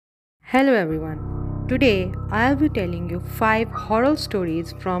Hello everyone. Today I'll be telling you 5 horror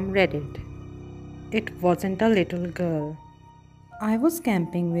stories from Reddit. It wasn't a little girl. I was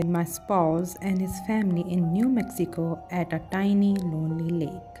camping with my spouse and his family in New Mexico at a tiny, lonely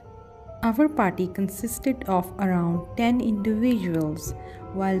lake. Our party consisted of around 10 individuals,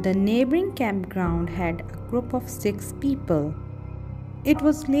 while the neighboring campground had a group of 6 people. It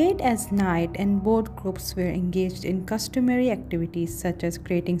was late as night and both groups were engaged in customary activities such as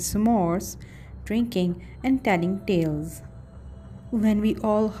creating s'mores, drinking, and telling tales. When we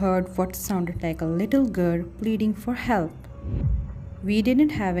all heard what sounded like a little girl pleading for help. We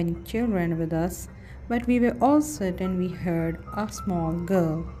didn't have any children with us, but we were all certain we heard a small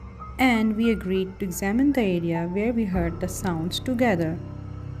girl, and we agreed to examine the area where we heard the sounds together.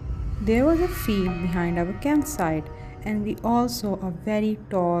 There was a field behind our campsite, and we all saw a very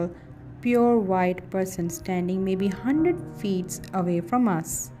tall, pure white person standing maybe 100 feet away from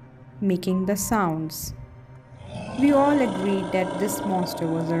us, making the sounds. We all agreed that this monster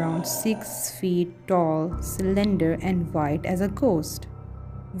was around 6 feet tall, slender, and white as a ghost.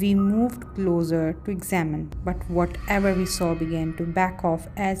 We moved closer to examine, but whatever we saw began to back off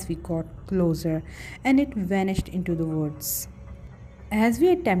as we got closer, and it vanished into the woods. As we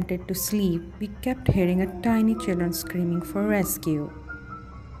attempted to sleep, we kept hearing a tiny children screaming for rescue.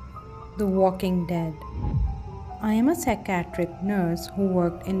 The Walking Dead. I am a psychiatric nurse who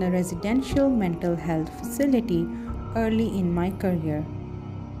worked in a residential mental health facility early in my career.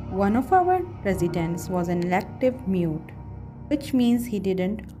 One of our residents was an elective mute, which means he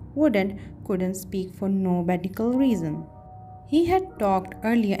couldn't speak for no medical reason. He had talked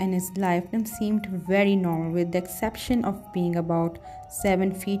earlier in his life and seemed very normal with the exception of being about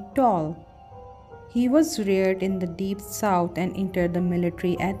 7 feet tall. He was reared in the deep south and entered the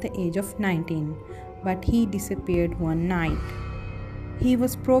military at the age of 19, but he disappeared one night. He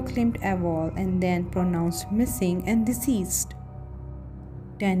was proclaimed AWOL and then pronounced missing and deceased.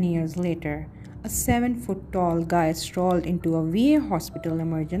 10 years later, a 7-foot tall guy strolled into a VA hospital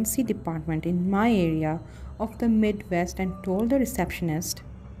emergency department in my area of the Midwest and told the receptionist,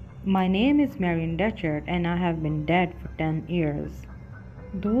 "My name is Marion Dutchard and I have been dead for 10 years.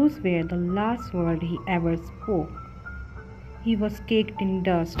 Those were the last words he ever spoke. He was caked in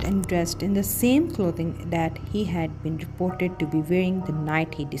dust and dressed in the same clothing that he had been reported to be wearing the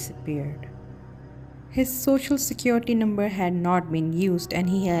night he disappeared. His social security number had not been used and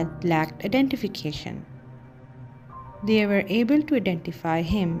he had lacked identification. They were able to identify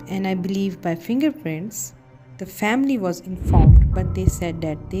him, and I believe by fingerprints. The family was informed, but they said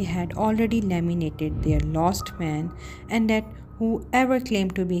that they had already laminated their lost man and that whoever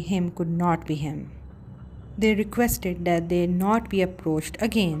claimed to be him could not be him. They requested that they not be approached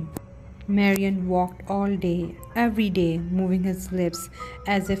again." Marion walked all day, every day, moving his lips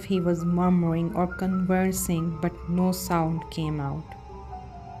as if he was murmuring or conversing, but no sound came out.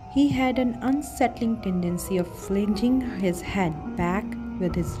 He had an unsettling tendency of flinging his head back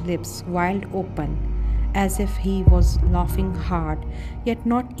with his lips wide open, as if he was laughing hard, yet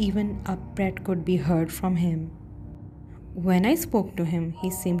not even a breath could be heard from him. When I spoke to him, he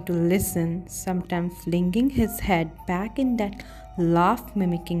seemed to listen, sometimes flinging his head back in that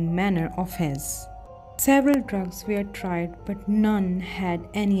laugh-mimicking manner of his. Several drugs were tried, but none had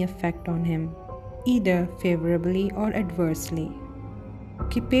any effect on him, either favorably or adversely.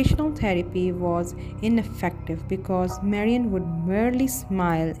 Occupational therapy was ineffective because Marion would merely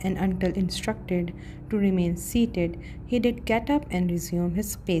smile, and until instructed to remain seated, he did get up and resume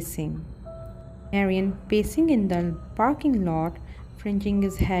his pacing. Marion, pacing in the parking lot, fringing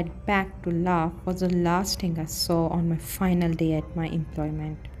his head back to laugh, was the last thing I saw on my final day at my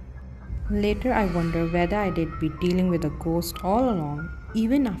employment. Later, I wonder whether I did be dealing with a ghost all along.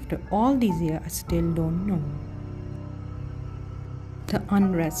 Even after all these years, I still don't know. The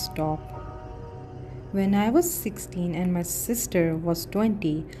unrest stop. When I was 16 and my sister was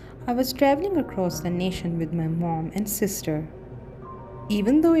 20, I was traveling across the nation with my mom and sister.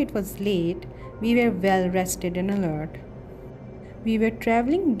 Even though it was late, we were well rested and alert. We were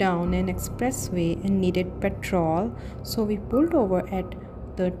traveling down an expressway and needed petrol, so we pulled over at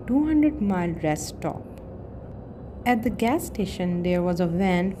the 200-mile rest stop. At the gas station, there was a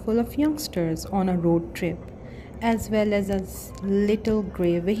van full of youngsters on a road trip, as well as a little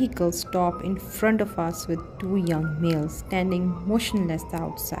gray vehicle stopped in front of us with 2 young males standing motionless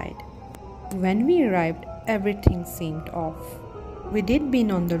outside. When we arrived, everything seemed off. We did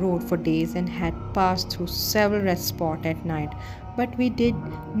been on the road for days and had passed through several rest spots at night, but we did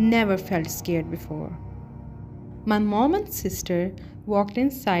never felt scared before. My mom and sister walked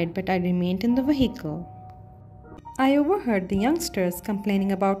inside, but I remained in the vehicle. I overheard the youngsters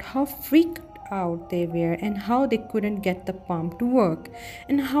complaining about how freaked out they were and how they couldn't get the pump to work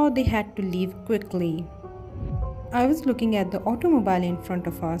and how they had to leave quickly. I was looking at the automobile in front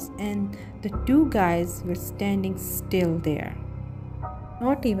of us, and the two guys were standing still there.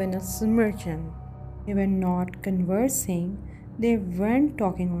 Not even a smudgeon. They were not conversing. They weren't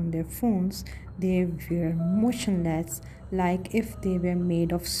talking on their phones. They were motionless, like if they were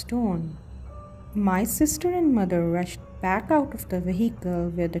made of stone. My sister and mother rushed back out of the vehicle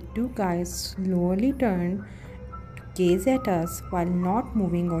where the two guys slowly turned to gaze at us while not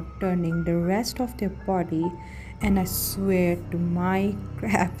moving or turning the rest of their body, and I swear to my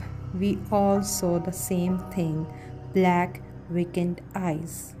crap, we all saw the same thing: black, vacant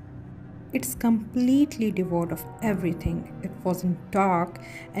eyes. It's completely devoid of everything. It wasn't dark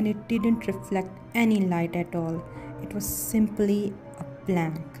and it didn't reflect any light at all. It was simply a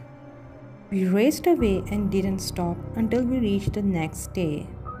blank. We raced away and didn't stop until we reached the next day.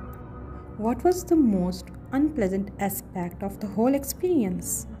 What was the most unpleasant aspect of the whole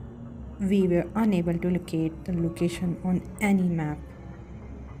experience? We were unable to locate the location on any map.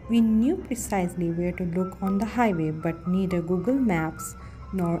 We knew precisely where to look on the highway, but neither Google Maps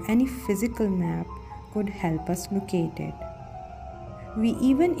nor any physical map could help us locate it. We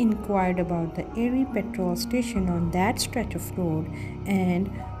even inquired about the Erie petrol station on that stretch of road, and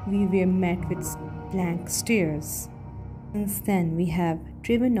we were met with blank stares. Since then, we have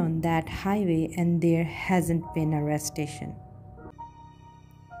driven on that highway and there hasn't been a rest station.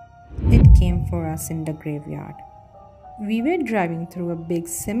 It came for us in the graveyard. We were driving through a big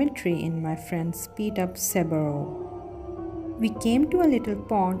cemetery in my friend's beat up suburb. We came to a little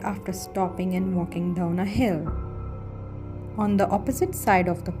pond after stopping and walking down a hill. On the opposite side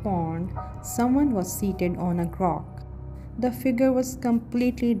of the pond, someone was seated on a rock. The figure was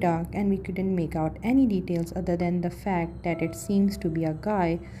completely dark and we couldn't make out any details other than the fact that it seems to be a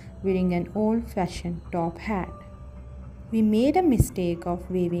guy wearing an old-fashioned top hat. We made a mistake of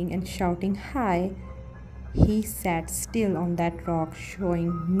waving and shouting hi. He sat still on that rock,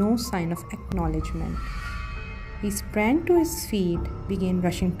 showing no sign of acknowledgement. He sprang to his feet, began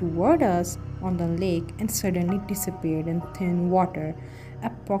rushing toward us on the lake, and suddenly disappeared in thin water,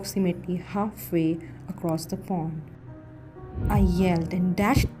 approximately halfway across the pond. I yelled and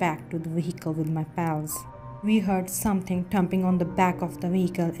dashed back to the vehicle with my pals. We heard something thumping on the back of the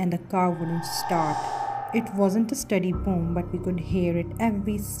vehicle and the car wouldn't start. It wasn't a steady boom, but we could hear it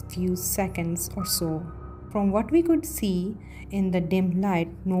every few seconds or so. From what we could see in the dim light,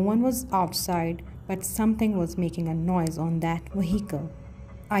 no one was outside, but something was making a noise on that vehicle.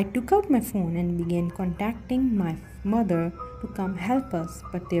 I took out my phone and began contacting my mother to come help us,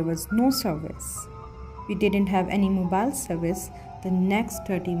 but there was no service. We didn't have any mobile service. The next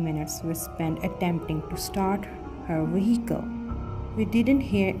 30 minutes were spent attempting to start her vehicle. We didn't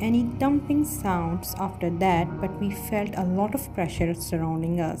hear any thumping sounds after that, but we felt a lot of pressure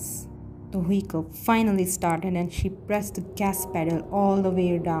surrounding us. The vehicle finally started and she pressed the gas pedal all the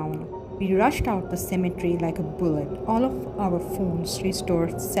way down. We rushed out the cemetery like a bullet. All of our phones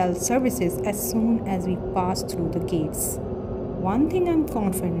restored cell services as soon as we passed through the gates. One thing I'm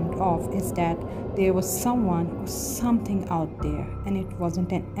confident of is that there was someone or something out there, and it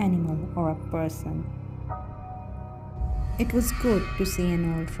wasn't an animal or a person. It was good to see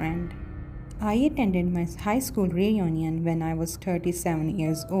an old friend. I attended my high school reunion when I was 37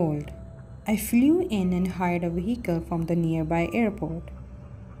 years old. I flew in and hired a vehicle from the nearby airport.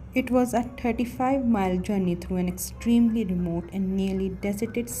 It was a 35-mile journey through an extremely remote and nearly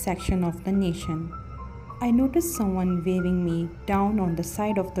deserted section of the nation. I noticed someone waving me down on the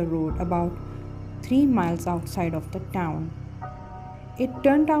side of the road about 3 miles outside of the town. It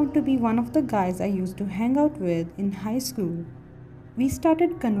turned out to be one of the guys I used to hang out with in high school. We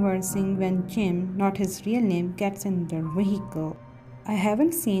started conversing when Jim, not his real name, gets in the vehicle. I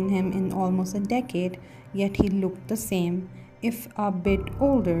haven't seen him in almost a decade, yet he looked the same, if a bit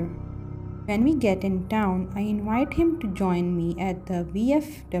older. When we get in town, I invite him to join me at the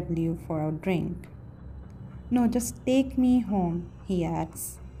VFW for a drink. "No, just take me home," he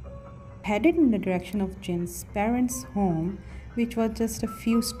adds. Headed in the direction of Jim's parents' home, which was just a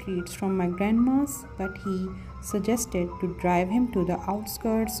few streets from my grandma's, but he suggested to drive him to the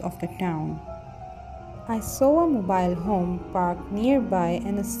outskirts of the town. I saw a mobile home parked nearby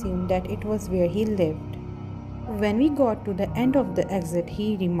and assumed that it was where he lived. When we got to the end of the exit,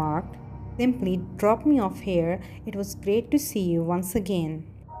 he remarked, "Simply drop me off here. It was great to see you once again."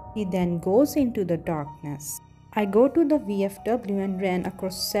 He then goes into the darkness. I go to the VFW and ran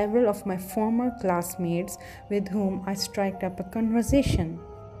across several of my former classmates with whom I struck up a conversation.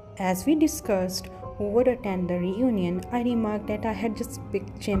 As we discussed who would attend the reunion, I remarked that I had just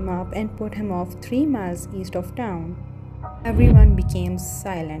picked Jim up and put him off 3 miles east of town. Everyone became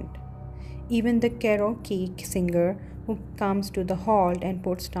silent. Even the karaoke singer who comes to the hall and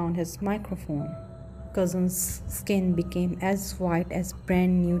puts down his microphone. Cousin's skin became as white as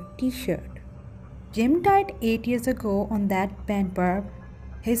brand new t-shirt. Jim died 8 years ago on that band.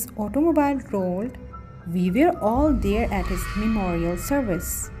 His automobile rolled. We were all there at his memorial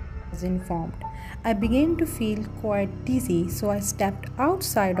service. I was informed. I began to feel quite dizzy, so I stepped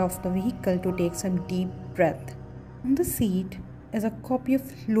outside of the vehicle to take some deep breath. On the seat is a copy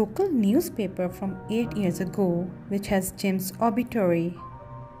of local newspaper from 8 years ago, which has Jim's obituary.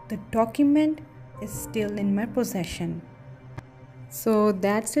 The document is still in my possession. So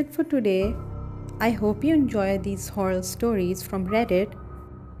that's it for today. I hope you enjoy these horror stories from Reddit,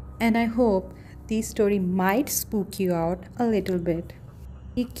 and I hope this story might spook you out a little bit.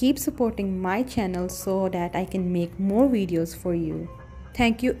 Keep supporting my channel so that I can make more videos for you.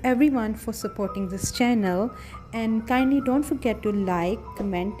 Thank you everyone for supporting this channel, and kindly don't forget to like,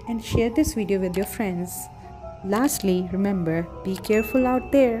 comment and share this video with your friends. Lastly, remember, be careful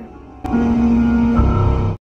out there.